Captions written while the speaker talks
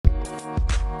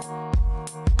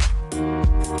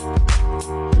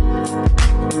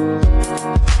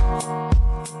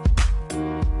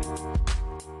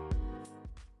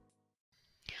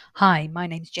Hi, my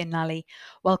name's Jen Lally.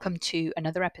 Welcome to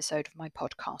another episode of my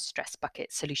podcast, Stress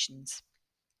Bucket Solutions.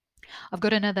 I've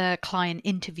got another client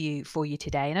interview for you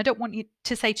today, and I don't want you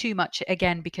to say too much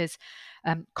again because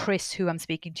Chris, who I'm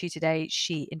speaking to today,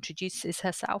 she introduces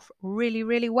herself really,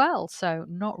 really well. So,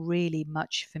 not really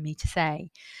much for me to say.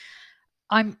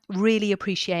 I really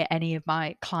appreciate any of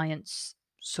my clients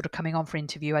sort of coming on for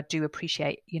interview. I do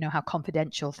appreciate, how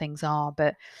confidential things are,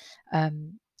 but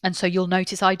and so you'll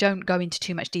notice I don't go into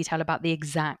too much detail about the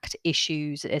exact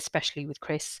issues, especially with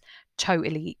Chris.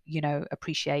 Totally,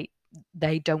 appreciate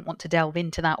they don't want to delve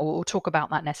into that or talk about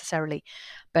that necessarily.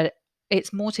 But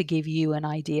it's more to give you an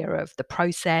idea of the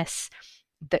process,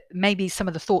 that maybe some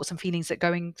of the thoughts and feelings that are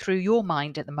going through your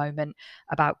mind at the moment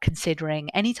about considering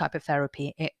any type of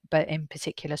therapy, but in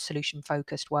particular solution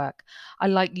focused work. I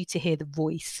like you to hear the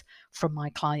voice from my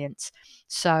clients.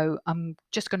 So I'm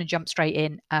just going to jump straight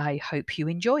in. I hope you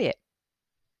enjoy it.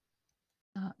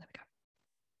 There we go.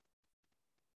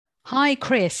 Hi,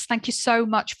 Chris. Thank you so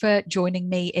much for joining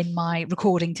me in my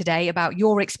recording today about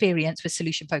your experience with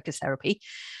solution focused therapy.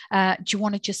 Do you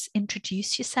want to just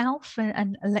introduce yourself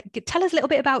and tell us a little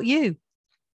bit about you?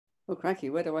 Oh, cracky,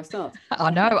 where do I start?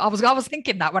 I know. I was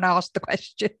thinking that when I asked the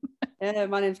question.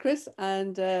 My name's Chris,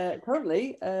 and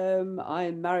currently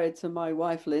I'm married to my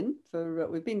wife Lynn.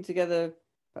 We've been together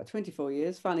about 24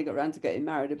 years. Finally got around to getting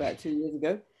married about 2 years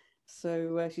ago.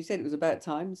 So she said it was about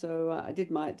time. So I did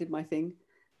my thing.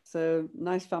 So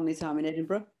nice family time in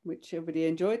Edinburgh, which everybody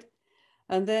enjoyed.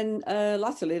 And then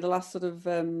latterly, the last sort of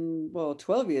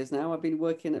 12 years now, I've been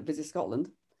working at Visit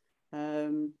Scotland,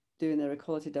 doing their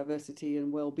equality, diversity,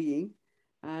 and well-being.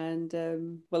 And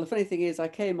the funny thing is, I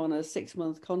came on a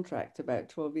 6-month contract about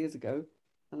 12 years ago,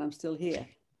 and I'm still here.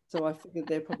 So I figured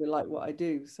they probably like what I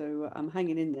do. So I'm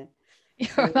hanging in there.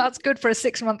 So That's good for a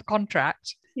 6-month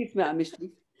contract. huge amount of mischief.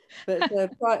 But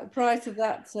prior to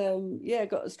that, I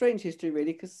got a strange history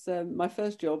really, because my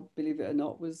first job, believe it or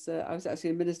not, was I was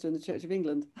actually a minister in the Church of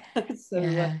England. so, uh,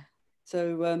 Yeah.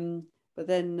 so, but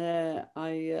then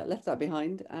I left that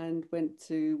behind and went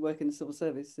to work in the civil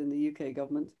service in the UK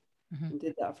government, Mm-hmm. and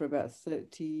did that for about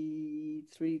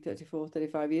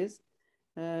 35 years.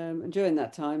 And during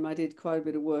that time, I did quite a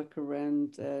bit of work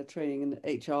around training and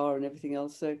HR and everything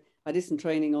else. So I did some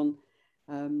training on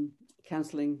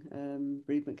counselling,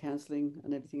 bereavement counselling,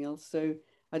 and everything else. So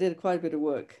I did quite a bit of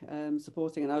work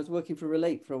supporting, and I was working for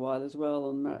Relate for a while as well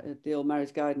on the old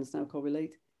marriage guidance, now called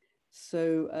Relate.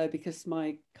 So because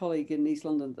my colleague in East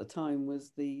London at the time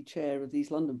was the chair of the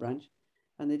East London branch,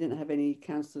 and they didn't have any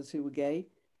counsellors who were gay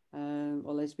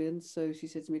or lesbians. So she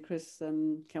said to me, Chris,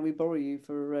 can we borrow you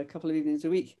for a couple of evenings a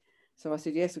week? So I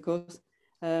said, yes, of course.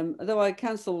 Although I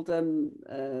cancelled,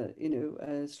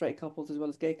 straight couples as well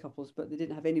as gay couples, but they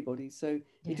didn't have anybody. So it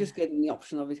Yeah. just gave them the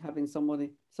option of having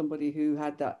somebody who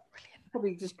had that Brilliant.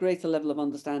 probably just greater level of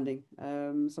understanding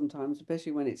sometimes,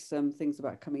 especially when it's things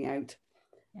about coming out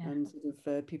Yeah. and sort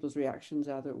of people's reactions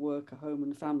either at work, at home,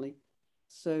 and family.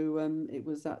 So it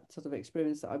was that sort of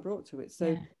experience that I brought to it. So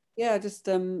Yeah. yeah, I just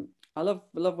I love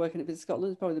working at Visit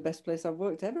Scotland. It's probably the best place I've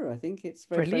worked ever. I think it's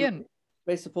very Brilliant. friendly,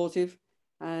 very supportive,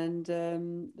 and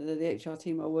the HR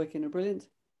team I work in are brilliant.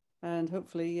 And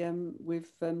hopefully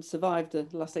we've survived the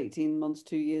last 18 months,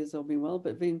 2 years, all been well.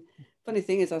 But been funny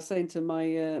thing is, I was saying to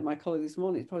my colleague this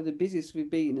morning, it's probably the busiest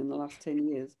we've been in the last 10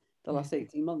 years, the Yeah. last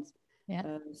 18 months,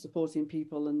 Yeah. supporting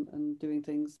people and doing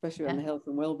things, especially on Yeah. the health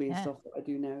and well-being Yeah. stuff that I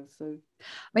do now. So I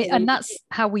mean, yeah, and that's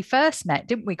how we first met,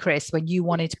 didn't we, Chris? When you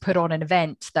wanted to put on an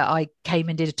event that I came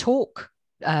and did a talk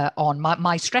on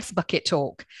my stress bucket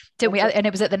talk, didn't we? that's right. And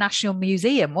it was at the National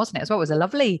Museum, wasn't it? As well, it was a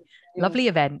lovely, Yeah. lovely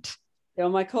event. Yeah,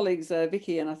 well, my colleagues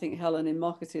Vicky and I think Helen in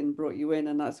marketing brought you in,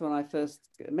 and that's when I first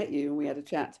met you, and we had a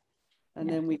chat, and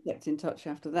Yeah. then we kept in touch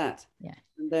after that. Yeah.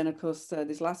 And then, of course,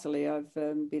 this latterly, I've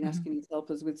been Hmm. asking you to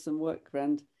help us with some work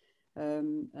around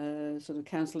sort of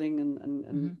counselling and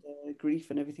Hmm. grief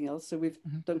and everything else. So we've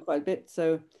Hmm. done quite a bit.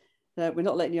 So we're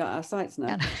not letting you out our sights now.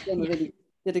 And, Again, we yeah.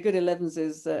 did a good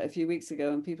 11s a few weeks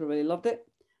ago, and people really loved it.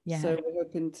 Yeah. So we're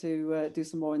hoping to do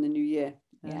some more in the new year,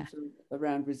 Yeah. sort of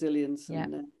around resilience Yeah.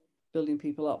 and building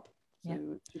people up. So Yeah.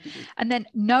 it should be good. And then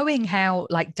knowing how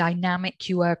like dynamic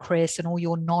you were, Chris, and all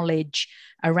your knowledge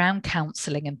around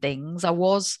counseling and things, I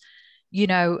was,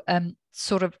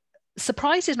 sort of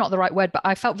surprised is not the right word, but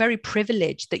I felt very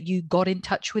privileged that you got in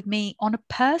touch with me on a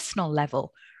personal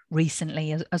level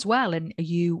recently as well. And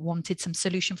you wanted some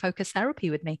solution focused therapy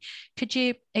with me. Could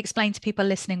you explain to people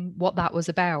listening what that was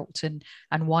about and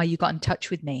why you got in touch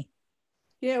with me?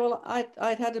 Yeah, well,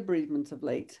 I'd had a bereavement of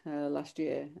late last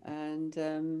year, and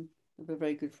of a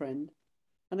very good friend,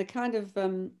 and I kind of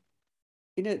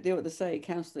they what they say,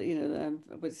 counselor,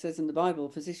 what it says in the Bible,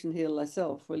 physician heal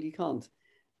thyself. Well, you can't.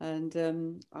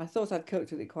 And I thought I'd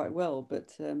coped with it quite well,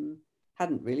 but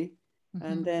hadn't really.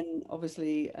 And Hmm. then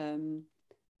obviously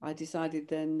I decided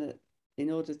then that in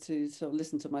order to sort of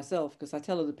listen to myself, because I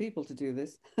tell other people to do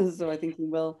this, so I thinking,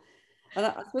 well, and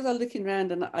I suppose I was looking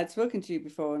around and I'd spoken to you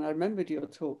before, and I remembered your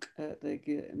talk at the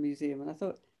museum, and I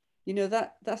thought,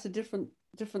 that's a different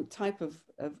type of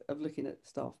looking at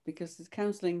stuff, because there's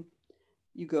counselling,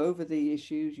 you go over the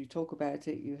issues, you talk about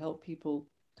it, you help people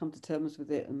come to terms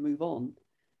with it and move on.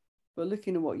 But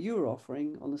looking at what you were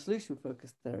offering on the solution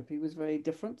focused therapy was very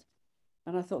different.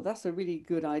 And I thought that's a really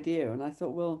good idea. And I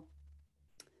thought, well,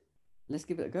 let's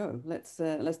give it a go. Let's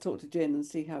talk to Jen and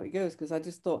see how it goes. Because I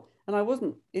just thought, and I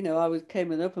wasn't, I was came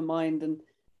with an open mind,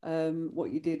 and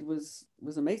what you did was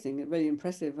amazing and really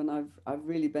impressive. And I've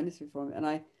really benefited from it.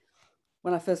 And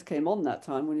when I first came on that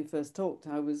time, when you first talked,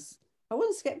 I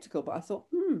wasn't skeptical, but I thought,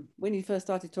 when you first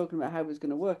started talking about how it was going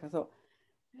to work, I thought,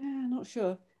 yeah, not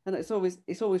sure. And it's always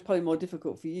probably more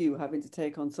difficult for you having to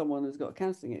take on someone who's got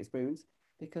counselling experience,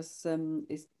 because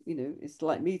it's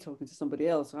like me talking to somebody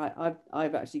else.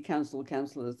 I've actually counselled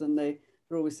counsellors, and they're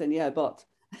always saying, yeah, but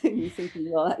and you're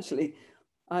thinking, well, actually,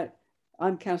 I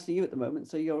I'm counselling you at the moment,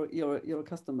 so you're a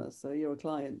customer, so you're a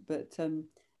client, but in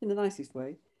the nicest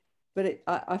way. But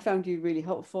I found you really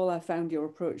helpful. I found your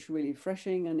approach really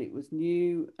refreshing, and it was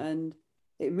new, and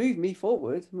it moved me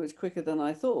forward much quicker than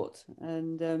I thought.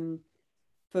 And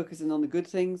focusing on the good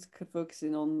things,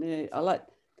 focusing on I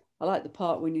like the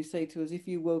part when you say to us, if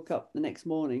you woke up the next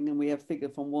morning and we have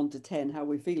figured from 1 to 10 how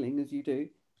we're feeling, as you do,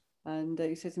 and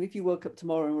you said to me, if you woke up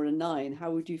tomorrow and were a 9,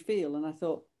 how would you feel? And I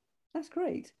thought, that's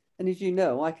great. And as you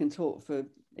know, I can talk for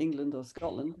England or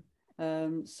Scotland.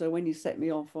 So when you set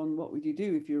me off on what would you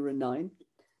do if you were a 9,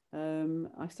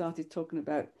 I started talking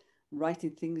about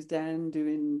writing things down,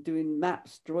 doing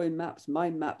maps, drawing maps,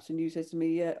 mind maps, and you said to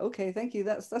me, "Yeah, okay, thank you.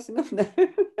 That's enough now."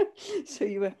 So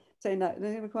you were saying that,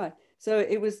 no, they were quiet. So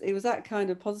it was that kind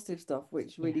of positive stuff Yeah.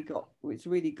 which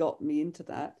really got me into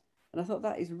that, and I thought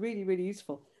that is really really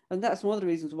useful, and that's one of the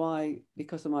reasons why,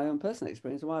 because of my own personal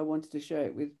experience, why I wanted to share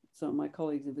it with some of my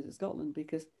colleagues in Visit Scotland,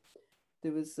 because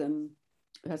there was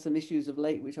had some issues of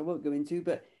late, which I won't go into,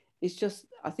 but it's just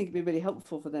I think it'd be really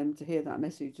helpful for them to hear that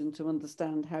message and to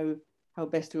understand how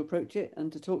best to approach it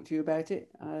and to talk to you about it.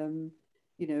 And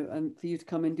for you to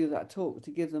come and do that talk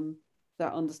to give them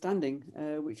that understanding,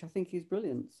 which I think is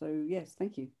brilliant. So yes,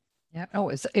 thank you. Yeah. Oh,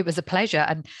 it was a pleasure.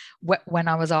 And when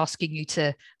I was asking you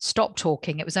to stop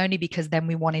talking, it was only because then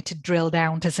we wanted to drill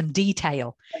down to some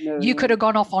detail. I know, You yeah, could have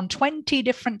gone off on 20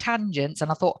 different tangents,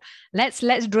 and I thought, let's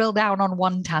drill down on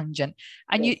one tangent.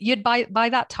 And yes, you'd by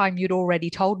that time you'd already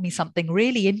told me something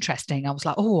really interesting. I was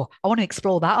like, oh, I want to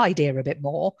explore that idea a bit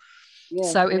more. yeah,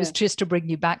 So it was yeah, just to bring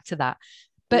you back to that.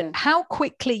 But yeah. how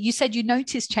quickly, you said you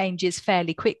noticed changes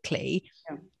fairly quickly.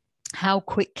 Yeah. How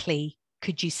quickly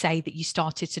could you say that you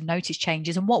started to notice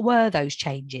changes, and what were those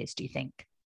changes, do you think?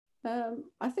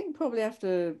 I think probably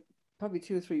after probably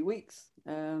 2 or 3 weeks,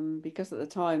 because at the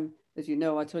time, as you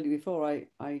know, I told you before,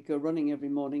 I go running every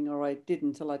morning, or I did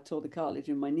until I tore the cartilage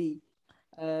in my knee,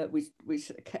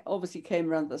 which obviously came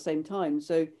around at the same time.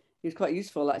 So it was quite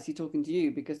useful actually talking to you,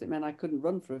 because it meant I couldn't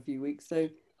run for a few weeks. So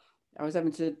I was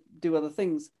having to do other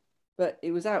things. But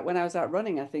it was out when I was out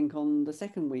running, I think on the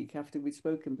second week after we'd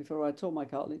spoken, before I tore my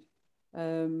cartilage.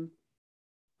 Um,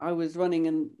 I was running,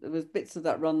 and there was bits of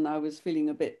that run I was feeling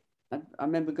a bit. I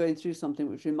remember going through something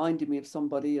which reminded me of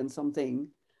somebody and something,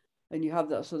 and you have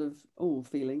that sort of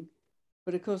feeling.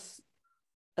 But of course,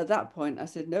 at that point, I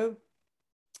said, no,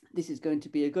 this is going to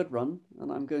be a good run, and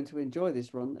I'm going to enjoy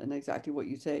this run. And exactly what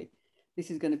you say,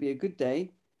 this is going to be a good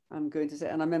day. I'm going to say,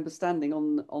 and I remember standing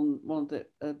on one of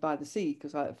the by the sea,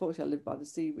 because fortunately I live by the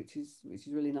sea, which is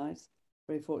really nice,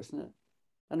 very fortunate.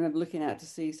 And I remember looking out to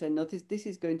sea, saying, no, this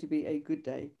is going to be a good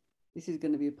day. This is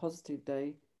going to be a positive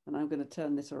day, and I'm going to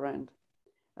turn this around.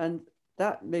 And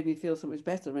that made me feel so much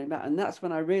better. And that's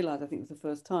when I realized, I think it was the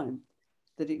first time,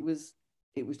 that it was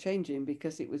changing,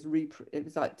 because it was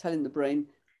like telling the brain,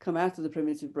 come out of the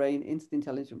primitive brain into the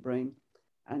intelligent brain.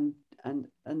 And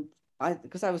I,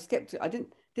 because I was skeptical, I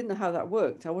didn't know how that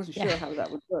worked. I wasn't Yeah. sure how that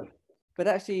would work. But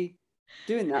actually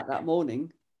doing that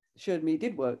morning showed me it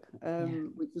did work, Yeah.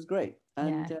 which was great. Yeah.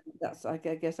 And I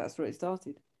guess that's where it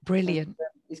started. And Brilliant.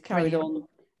 it's carried Brilliant. on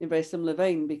in very similar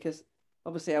vein, because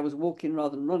obviously I was walking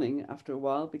rather than running after a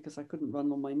while, because I couldn't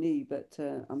run on my knee. But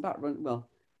I'm back running. Well,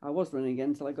 I was running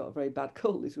again until I got a very bad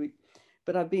cold this week.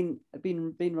 But I've been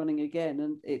running again,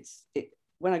 and it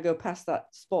when I go past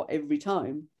that spot every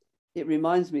time, it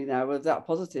reminds me now of that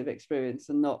positive experience,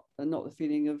 and not the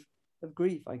feeling of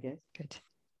grief, I guess. Good.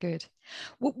 Good.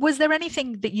 Was there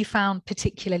anything that you found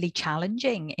particularly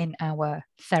challenging in our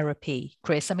therapy,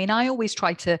 Chris? I mean, I always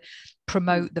try to Mm.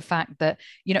 promote the fact that,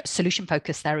 solution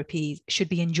focused therapy should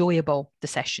be enjoyable, the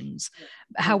sessions. Yeah.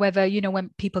 However, when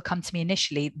people come to me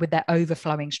initially with their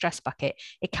overflowing stress bucket,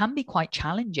 it can be quite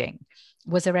challenging.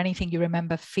 Was there anything you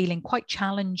remember feeling quite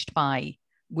challenged by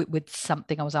with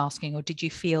something I was asking, or did you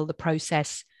feel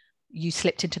you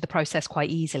slipped into the process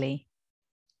quite easily?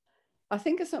 I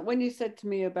think it's when you said to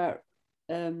me about,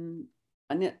 and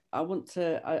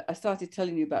I started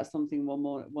telling you about something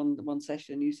one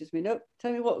session. You said to me, no,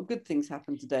 tell me what good things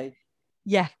happened today.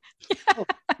 Yeah. Oh,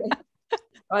 okay.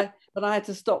 But I had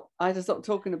to stop. I had to stop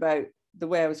talking about the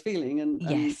way I was feeling and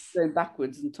Yes. going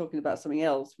backwards and talking about something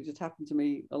else, which had happened to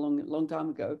me a long time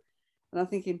ago. And I'm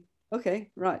thinking,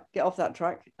 okay, right, get off that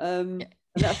track. Yeah.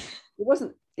 And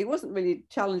it wasn't really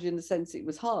challenging in the sense it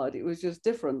was hard. It was just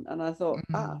different. And I thought,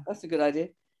 Mm, that's a good idea.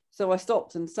 So I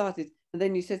stopped and started. And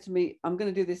then you said to me, I'm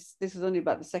going to do this. This is only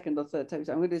about the second or third time.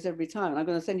 So I'm going to do this every time. And I'm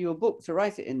going to send you a book to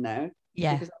write it in now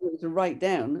yeah. because I want to write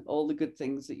down all the good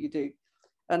things that you do.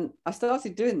 And I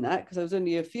started doing that because I was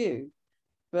only a few.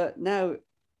 But now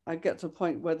I get to a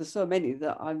point where there's so many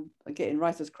that I'm getting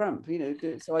writer's cramp,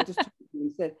 So I just took it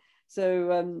instead.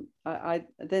 So I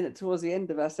then towards the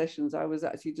end of our sessions, I was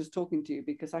actually just talking to you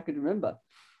because I could remember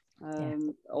Yeah.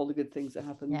 all the good things that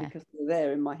happened Yeah. because they were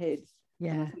there in my head,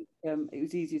 and I Yeah. think it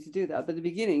was easier to do that. But at the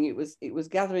beginning, it was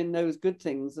gathering those good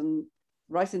things and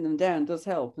writing them down does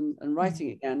help, and Mm, writing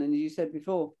it down, and as you said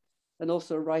before, and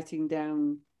also writing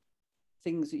down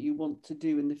things that you want to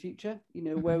do in the future.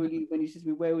 Where mhm. will you, when you said to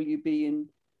me, where will you be in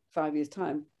 5 years'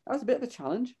 time? That was a bit of a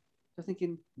challenge. I was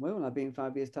thinking, where will I be in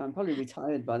 5 years' time? Probably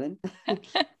retired by then.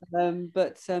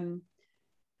 But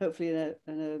hopefully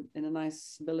in a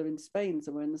nice villa in Spain,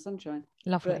 somewhere in the sunshine.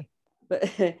 But Lovely. but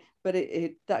but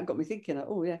it that got me thinking.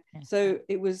 Oh yeah. Yeah. So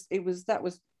that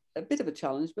was a bit of a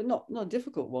challenge, but not a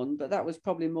difficult one. But that was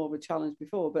probably more of a challenge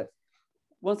before. But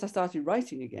once I started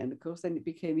writing again, of course, then it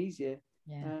became easier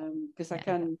Yeah. because I Yeah.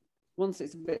 can. Once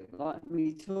it's a bit like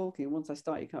me talking, once I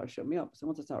start, you can't shut me up. So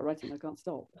once I start writing, I can't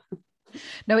stop.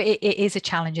 No, it is a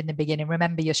challenge in the beginning.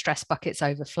 Remember, your stress bucket's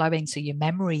overflowing, so your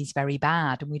memory is very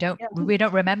bad, and we don't Yeah, we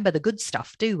don't remember the good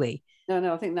stuff, do we?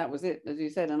 no, I think that was it, as you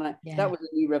said, and that Yeah. was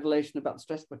a new revelation about the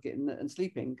stress bucket and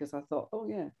sleeping because I thought, oh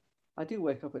yeah, I do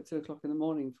wake up at 2 o'clock in the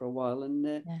morning for a while and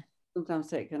Yeah. sometimes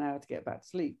take an hour to get back to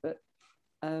sleep,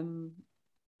 um,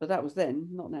 but that was then,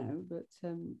 not now. But it's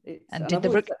And and did I've the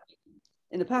always slept,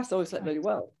 in the past, I always slept sorry. really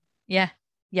well. Yeah.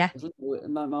 Yeah.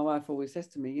 My wife always says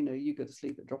to me, you go to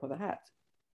sleep at the drop of a hat.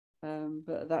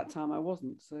 But at that time I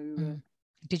wasn't. So Mm.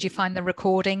 Did you it was, find the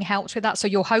recording helped with that? So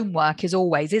your homework is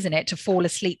always, isn't it, to fall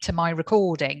asleep to my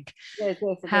recording? yes,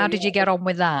 I do. How did you get on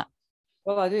with that?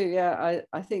 Well, I do. Yeah,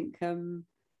 I think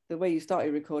the way you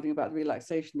started recording about the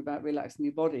relaxation, about relaxing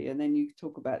your body, and then you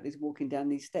talk about this walking down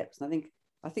these steps, and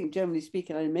I think generally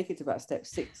speaking, I didn't make it to about step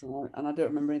 6, and I don't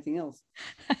remember anything else.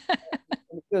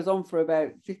 It goes on for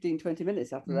about 15, 20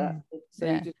 minutes after that. Mm. So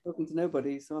you're Yeah. just talking to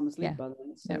nobody. So I'm Yeah. asleep by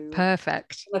then. So Yeah.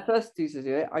 Perfect. when I first used to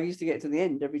do it, I used to get to the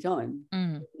end every time.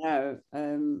 Mm. Now,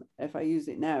 if I use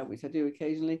it now, which I do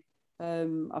occasionally,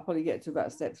 I'll probably get to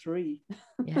about step 3.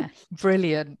 Yeah.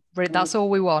 Brilliant. That's all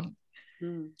we want.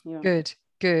 Yeah. Good,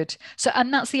 good. So,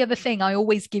 and that's the other thing. I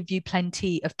always give you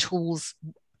plenty of tools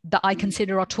that I Mm,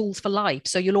 consider are tools for life.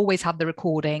 So you'll always have the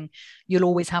recording, you'll mm,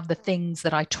 always have the things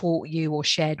that I taught you or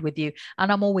shared with you.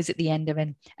 And I'm always at the end of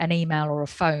an email or a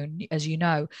phone, as you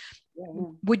know. yeah, yeah.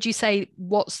 Would you say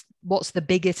what's the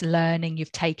biggest learning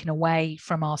you've taken away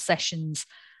from our sessions,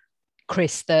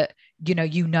 Chris, that you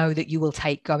know that you will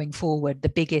take going forward, the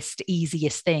biggest,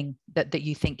 easiest thing that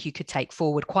you think you could take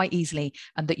forward quite easily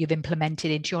and that you've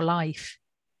implemented into your life?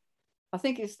 I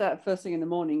think it's that first thing in the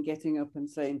morning, getting up and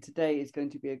saying, today is going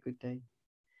to be a good day.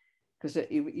 Because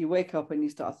you wake up and you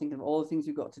start thinking of all the things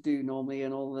you've got to do normally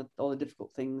and all the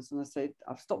difficult things. And I say,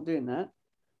 I've stopped doing that.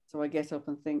 So I get up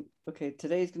and think, okay,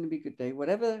 today is going to be a good day.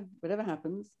 Whatever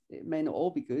happens, it may not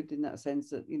all be good in that sense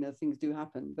that, things do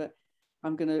happen, but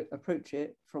I'm going to approach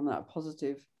it from that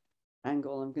positive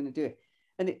angle. I'm going to do it.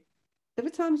 And there are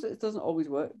times that it doesn't always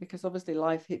work because obviously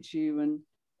life hits you, and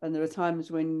there are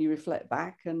times when you reflect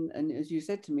back and as you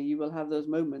said to me, you will have those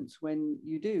moments when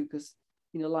you do, because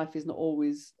life is not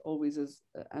always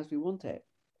as we want it.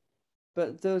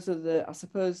 But those are I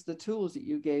suppose, the tools that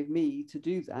you gave me to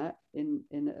do that in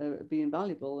being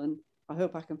valuable, and I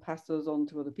hope I can pass those on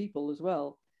to other people as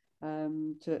well,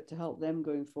 to help them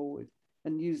going forward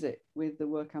and use it with the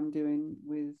work I'm doing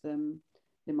with in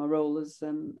my role as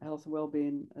health and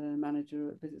wellbeing manager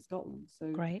at Visit Scotland.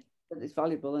 So Great. But it's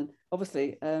valuable. And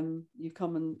obviously, you've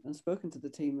come and spoken to the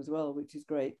team as well, which is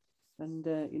great. And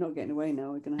you're not getting away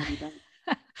now. We're going to have you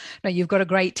back. No, you've got a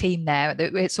great team there.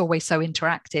 It's always so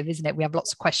interactive, isn't it? We have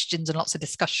lots of questions and lots of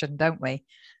discussion, don't we?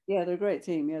 Yeah, they're a great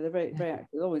team. Yeah, they're very, Yeah, very active.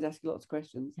 They always ask you lots of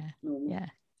questions yeah, normally. yeah.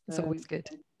 It's always good.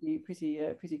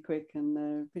 Pretty quick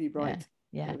and pretty Yeah, bright.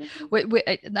 yeah. So,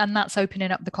 And that's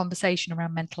opening up the conversation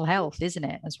around mental health, isn't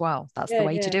it, as well? That's the yeah,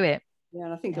 way to yeah, do it. yeah.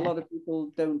 And I think a Yeah, lot of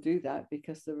people don't do that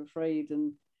because they're afraid.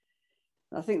 And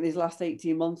I think these last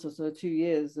 18 months or so, 2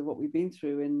 years of what we've been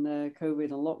through in COVID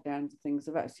and lockdowns and things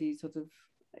have actually sort of,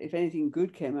 if anything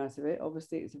good came out of it,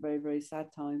 obviously it's a very, very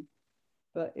sad time.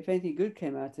 But if anything good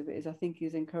came out of it, is I think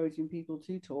is encouraging people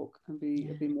to talk and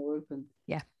yeah, be more open.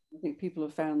 yeah, I think people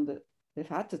have found that they've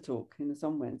had to talk in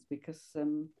some ways because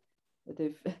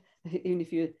they've even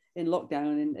if you're in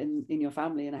lockdown in your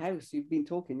family in a house, you've been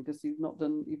talking because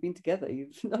you've been together,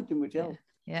 you've not done much yeah, else.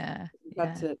 yeah,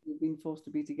 yeah, You've been forced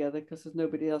to be together because there's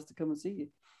nobody else to come and see you.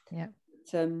 yeah,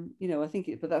 But, I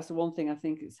think but that's the one thing I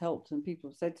think it's helped, and people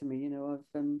have said to me,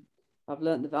 I've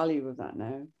learned the value of that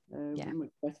now, yeah, much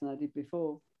better than I did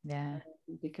before. yeah,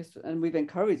 Because and we've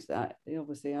encouraged that.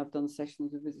 Obviously, I've done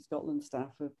sessions with Visit Scotland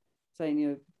staff of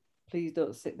saying, please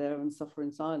don't sit there and suffer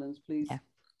in silence. yeah,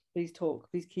 Please talk.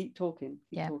 Please keep talking.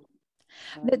 Keep yeah.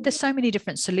 talking. There's so many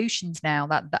different solutions now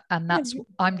and Yeah, that's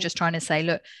I'm yeah, just trying to say,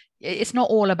 look, it's not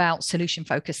all about solution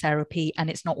focused therapy and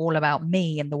it's not all about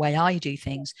me and the way I do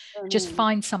things. oh, Just no,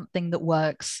 find something that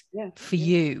works yeah, for yeah,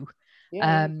 you.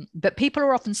 yeah, yeah, But people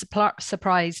are often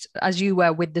surprised, as you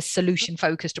were, with the solution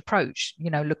focused approach,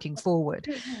 looking forward.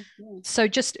 yeah, yeah. So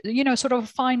just, sort of a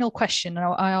final question, and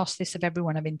I ask this of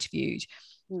everyone I've interviewed.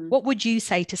 Mm. What would you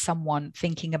say to someone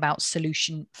thinking about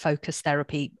solution focused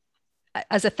therapy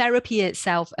as a therapy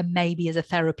itself and maybe as a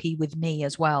therapy with me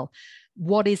as well?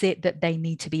 What is it that they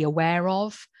need to be aware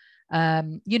of?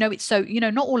 It's so,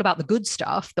 not all about the good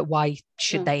stuff, that why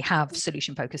should No. they have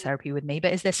solution focused therapy with me,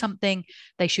 but is there something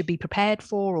they should be prepared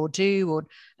for or do,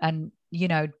 and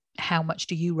how much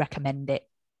do you recommend it?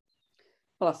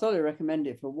 Well, I certainly recommend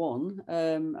it for one,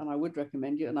 and I would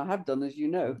recommend it, and I have done, as you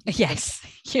know. Yes,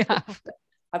 you have.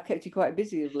 I've kept you quite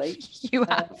busy of late. You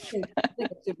I have. think I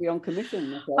should be on commission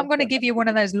I'm myself, going to but give you one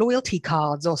of those loyalty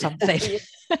cards or something.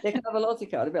 they can have a loyalty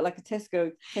card, a bit like a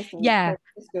Yeah,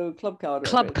 Tesco club card,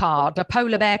 or whatever club it is. card, a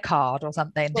polar bear card or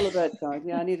something. Polar bear card.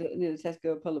 Yeah, I need a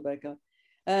Tesco polar bear card.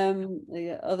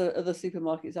 Yeah, other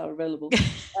supermarkets are available,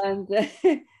 and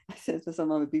I said to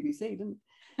someone with BBC, didn't.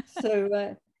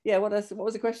 So yeah, what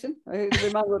was the question? Remind me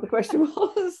what the question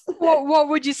was. What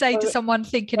would you say to Oh, someone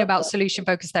thinking about solution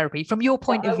focused therapy from your yeah,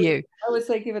 point of view? I would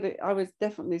say I would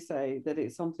definitely say that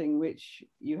it's something which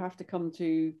you have to come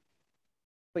to,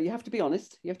 but you have to be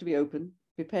honest, you have to be open,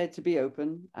 prepared to be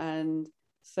open and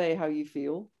say how you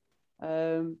feel,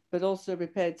 but also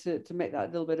prepared to make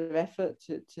that little bit of effort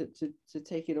to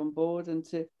take it on board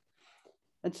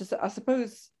I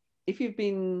suppose if you've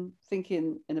been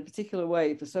thinking in a particular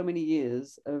way for so many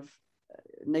years of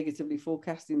negatively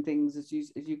forecasting things, as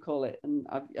you call it, and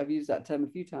I've used that term a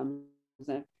few times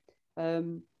now.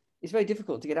 It's very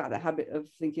difficult to get out of the habit of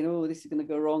thinking, oh, this is going to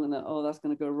go wrong, and oh, that's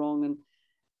going to go wrong, and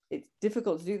it's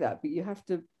difficult to do that. But you have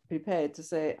to prepare to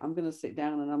say, I'm going to sit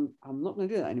down, and I'm not going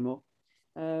to do that anymore.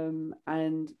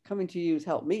 And coming to you has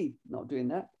helped me not doing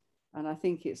that, and I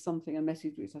think it's a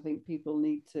message which I think people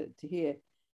need to hear.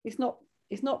 It's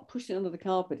not pushing it under the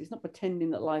carpet. It's not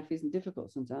pretending that life isn't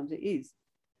difficult. Sometimes it is,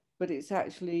 but it's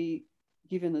actually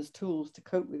giving us tools to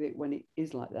cope with it when it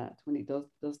is like that, when it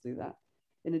does do that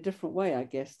in a different way, I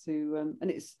guess. And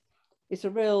it's a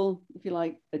real, if you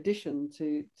like, addition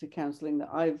to counselling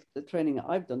the training that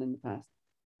I've done in the past,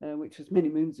 which was many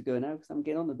moons ago now because I'm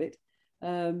getting on a bit.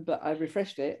 But I've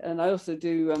refreshed it, and I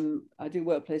do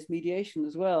workplace mediation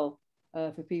as well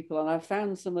for people, and I've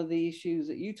found some of the issues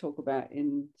that you talk about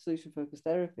in solution focused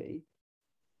therapy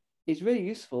is really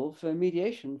useful for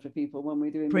mediation for people when we're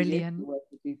doing mediation Brilliant. work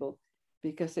with people,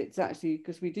 because it's actually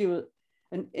because we do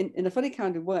and in a funny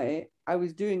kind of way, I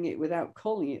was doing it without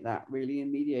calling it that really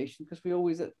in mediation, because we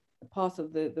always part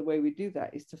of the way we do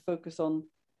that is to focus on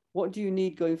what do you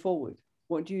need going forward,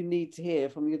 what do you need to hear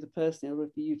from the other person in order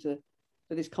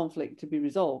for this conflict to be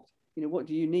resolved, what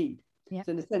do you need. Yeah.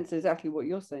 So in a sense exactly what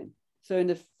you're saying, so in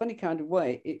a funny kind of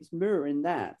way it's mirroring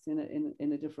that in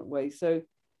a different way. So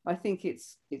I think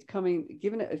it's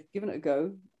giving it a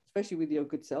go, especially with your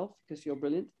good self, because you're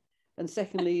brilliant. And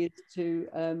secondly, is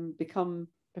to become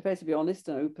prepared to be honest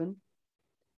and open,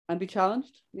 and be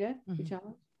challenged. Yeah, be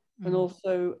challenged, and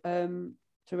also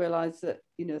to realize that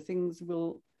things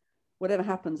will, whatever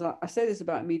happens. I say this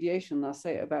about mediation. I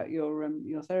say it about your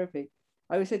therapy.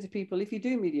 I always say to people, if you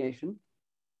do mediation,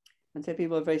 And so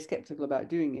people are very skeptical about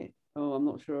doing it. Oh, I'm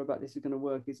not sure about this is going to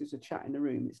work. It's just a chat in the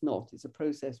room. It's not. It's a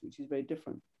process which is very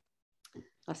different.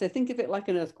 I say, think of it like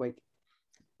an earthquake.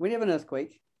 When you have an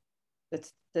earthquake, the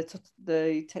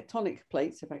tectonic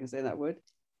plates, if I can say that word,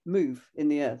 move in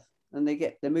the earth, and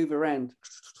they move around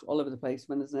all over the place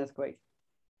when there's an earthquake.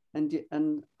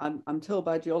 And I'm told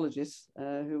by geologists,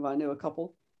 who I know a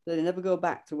couple, that they never go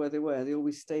back to where they were. They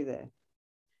always stay there.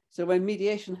 So when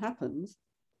mediation happens,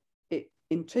 it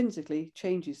intrinsically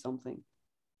changes something,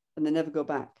 and they never go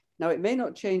back. Now, it may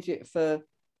not change it for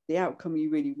the outcome you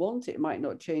really want. It might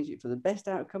not change it for the best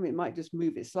outcome. It might just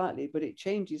move it slightly, but it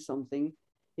changes something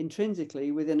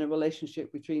intrinsically within a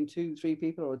relationship between 2, 3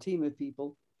 people or a team of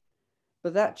people.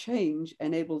 But that change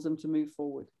enables them to move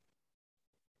forward.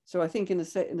 So I think in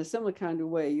a similar kind of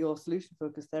way, your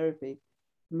solution-focused therapy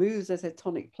moves the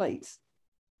tectonic plates,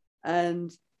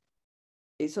 and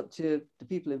it's up to the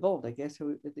people involved, I guess,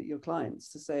 your clients,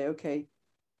 to say, okay,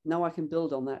 now I can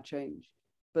build on that change.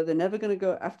 But they're never going to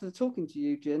go, after talking to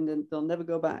you, Jen, then they'll never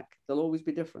go back. They'll always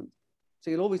be different. So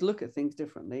you'll always look at things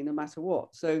differently, no matter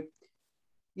what. So,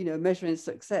 measuring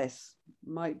success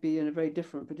might be very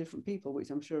different for different people, which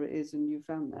I'm sure it is, and you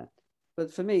found that.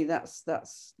 But for me, that's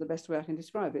the best way I can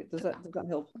describe it. Does that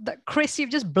help? Chris, you've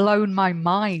just blown my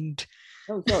mind.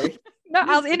 Oh, sorry.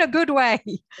 No, in a good way.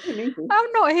 I've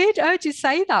not heard you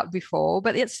say that before,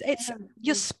 but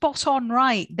you're spot on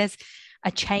right. There's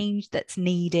a change that's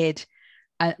needed,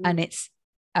 and it's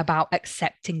about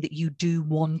accepting that you do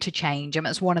want to change. And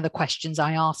that's one of the questions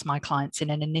I ask my clients in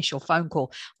an initial phone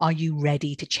call. Are you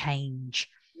ready to change?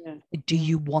 Yeah. Do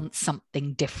you want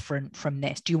something different from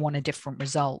this? Do you want a different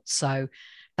result? So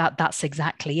that's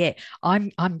exactly it.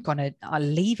 I'll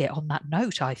leave it on that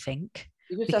note, I think,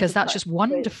 because that's just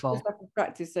wonderful. You just have to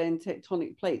practice saying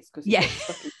tectonic plates, because yeah.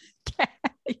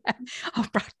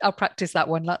 I'll practice that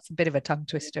one. That's a bit of a tongue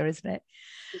twister, isn't it?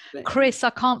 Chris, I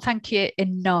can't thank you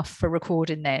enough for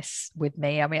recording this with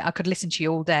me. I mean, I could listen to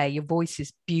you all day. Your voice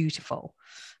is beautiful.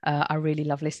 I really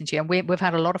love listening to you. And we've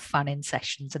had a lot of fun in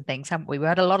sessions and things, haven't we? We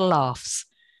had a lot of laughs.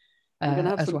 We're going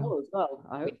to have some more as well,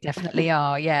 I hope. We definitely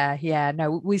are. Yeah.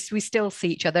 No, we still see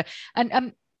each other.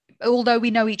 And although we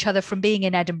know each other from being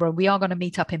in Edinburgh, we are going to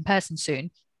meet up in person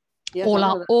soon. Yes,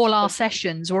 all our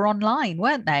sessions were online,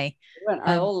 weren't they? We went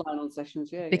all online sessions,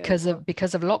 yeah. Because of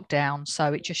lockdown.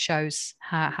 So it just shows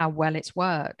how well it's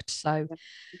worked. So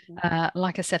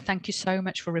like I said, thank you so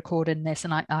much for recording this,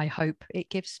 and I hope it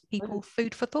gives people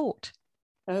food for thought.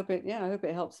 I hope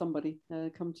it helps somebody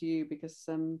come to you, because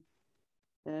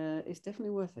it's definitely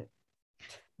worth it.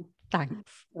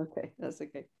 Thanks. Okay, that's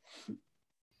okay.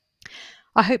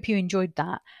 I hope you enjoyed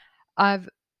that.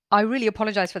 I really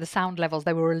apologize for the sound levels.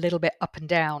 They were a little bit up and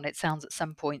down. It sounds at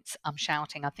some points I'm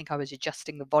shouting. I think I was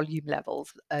adjusting the volume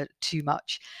levels too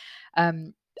much.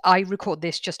 I record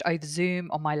this just over Zoom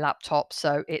on my laptop,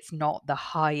 so it's not the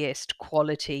highest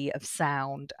quality of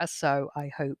sound. So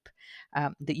I hope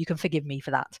that you can forgive me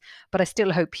for that. But I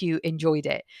still hope you enjoyed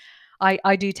it.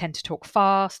 I do tend to talk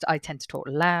fast. I tend to talk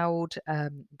loud.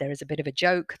 There is a bit of a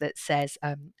joke that says,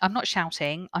 I'm not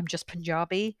shouting, I'm just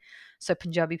Punjabi. So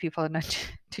Punjabi people are known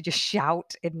to just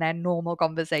shout in their normal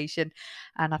conversation.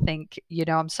 And I think,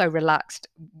 I'm so relaxed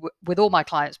with all my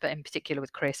clients, but in particular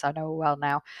with Chris, I know well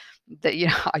now that,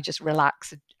 I just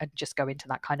relax and just go into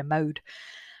that kind of mode.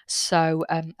 So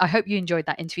I hope you enjoyed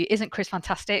that interview. Isn't Chris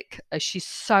fantastic? She's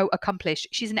so accomplished.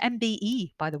 She's an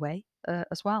MBE, by the way,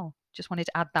 as well. Just wanted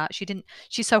to add that.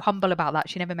 She's so humble about that.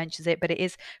 She never mentions it, but it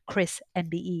is Chris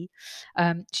MBE.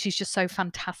 She's just so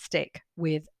fantastic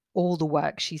with all the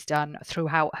work she's done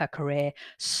throughout her career.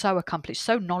 So accomplished,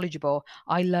 so knowledgeable.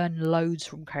 I learn loads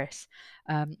from Chris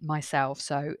myself.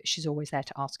 So she's always there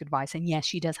to ask advice. And yes,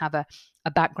 she does have a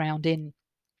background in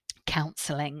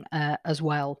counselling as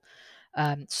well.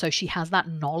 So she has that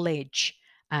knowledge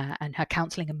and her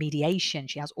counselling and mediation.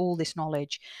 She has all this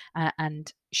knowledge.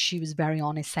 And she was very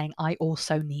honest, saying, I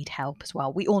also need help as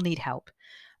well. We all need help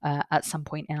at some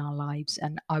point in our lives.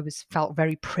 And I felt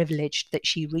very privileged that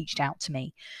she reached out to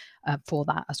me for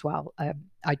that as well.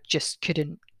 I just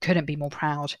couldn't be more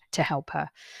proud to help her.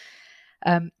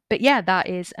 But yeah, that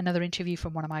is another interview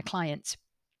from one of my clients.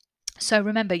 So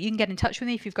remember, you can get in touch with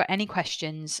me if you've got any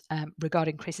questions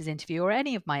regarding Chris's interview or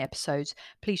any of my episodes.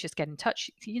 Please just get in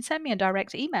touch. You can send me a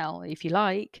direct email if you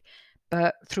like,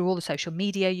 but through all the social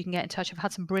media, you can get in touch. I've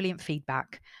had some brilliant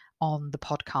feedback on the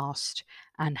podcast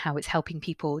and how it's helping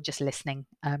people just listening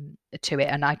to it.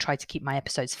 And I try to keep my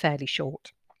episodes fairly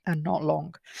short and not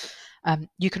long.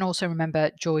 You can also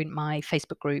join my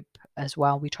Facebook group as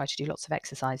well. We try to do lots of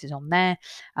exercises on there.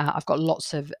 I've got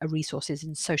lots of resources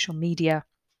in social media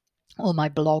All my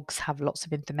blogs have lots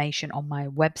of information on my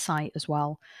website as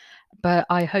well. But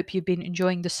I hope you've been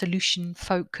enjoying the solution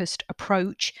focused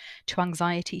approach to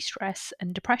anxiety, stress,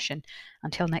 and depression.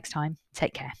 Until next time,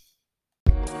 take care.